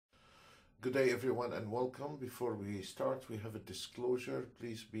Good day everyone and welcome. Before we start, we have a disclosure.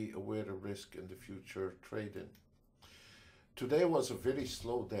 Please be aware of risk in the future trading. Today was a very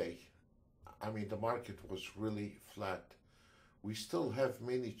slow day. I mean, the market was really flat. We still have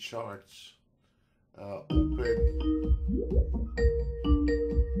many charts open.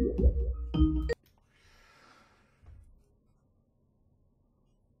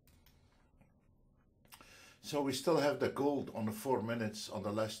 So we still have the gold on the 4 minutes on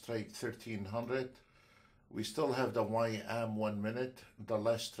the last trade 1300. We still have the YM 1 minute, the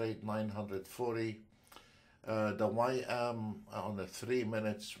last trade 940. The YM on the 3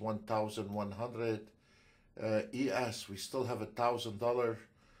 minutes 1100. ES, we still have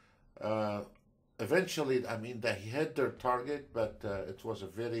 $1,000. Eventually, I mean, they hit their target, but it was a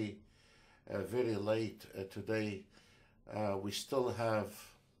very late today. We still have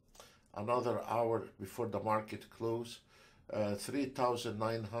another hour before the market close.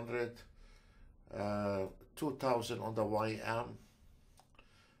 3,900, 2,000 on the YM.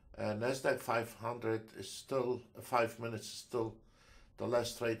 Nasdaq 500 is still 5 minutes. Still, the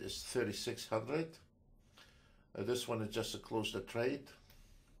last trade is 3,600. This one is just to close the trade.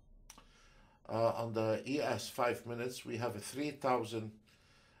 On the ES 5 minutes, we have a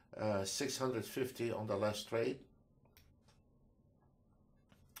 3,650 on the last trade.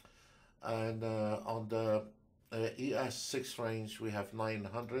 And on the ES 6 range, we have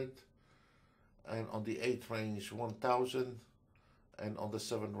 900. And on the 8 range, 1,000. And on the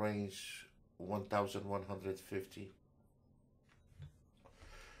 7 range, 1,150.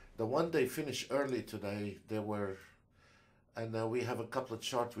 The one they finished early today, they were, and we have a couple of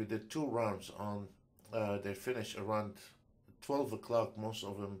charts. We did 2 rounds on, they finished around 12 o'clock, most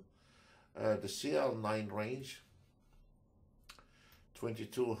of them. The CL9 range,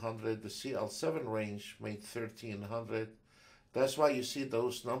 2,200. The CL7 range made 1,300. That's why you see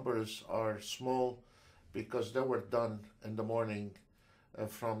those numbers are small, because they were done in the morning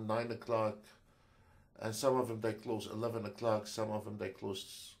from 9 o'clock, and some of them they close 11 o'clock, some of them they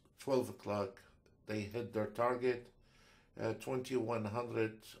close 12 o'clock. They hit their target.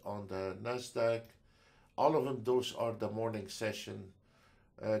 2,100 on the Nasdaq. All of them, those are the morning session.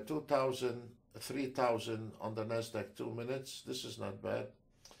 2,000, 3,000 on the Nasdaq 2 minutes. This is not bad.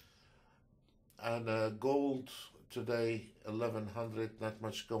 And gold today 1,100, not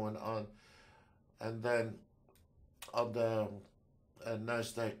much going on. And then on the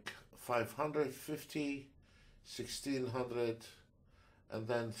Nasdaq 550, 1,600, and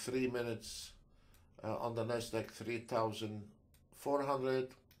then 3 minutes on the Nasdaq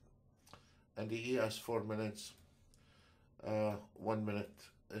 3,400, and the ES 4 minutes 1 minute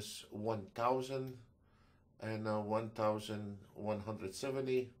is 1,000 and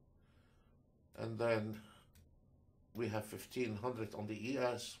 1,170, and then we have 1,500 on the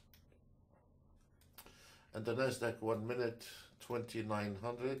ES, and the Nasdaq 1 minute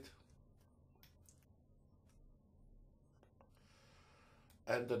 2,900,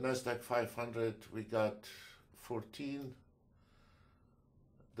 and the Nasdaq 500 we got 14.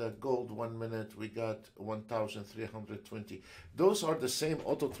 The gold 1 minute we got 1,320. Those are the same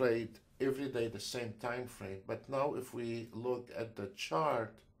auto trade every day, the same time frame. But now if we look at the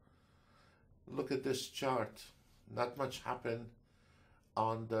chart, look at this chart. Not much happened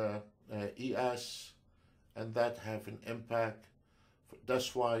on the ES, and that have an impact.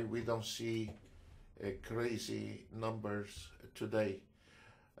 That's why we don't see crazy numbers today.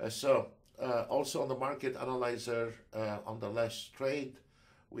 Also on the market analyzer, on the last trade,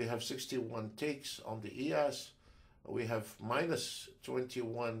 we have 61 ticks on the ES. We have minus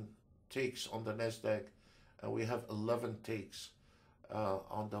 21 ticks on the Nasdaq, and we have 11 ticks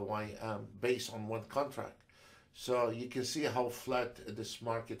on the YM based on one contract. So you can see how flat this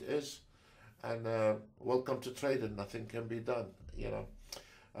market is. And welcome to trading. Nothing can be done, you know.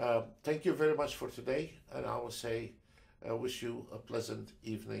 Thank you very much for today, and I will say I wish you a pleasant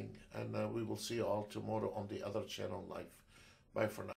evening, and we will see you all tomorrow on the other channel live. Bye for now.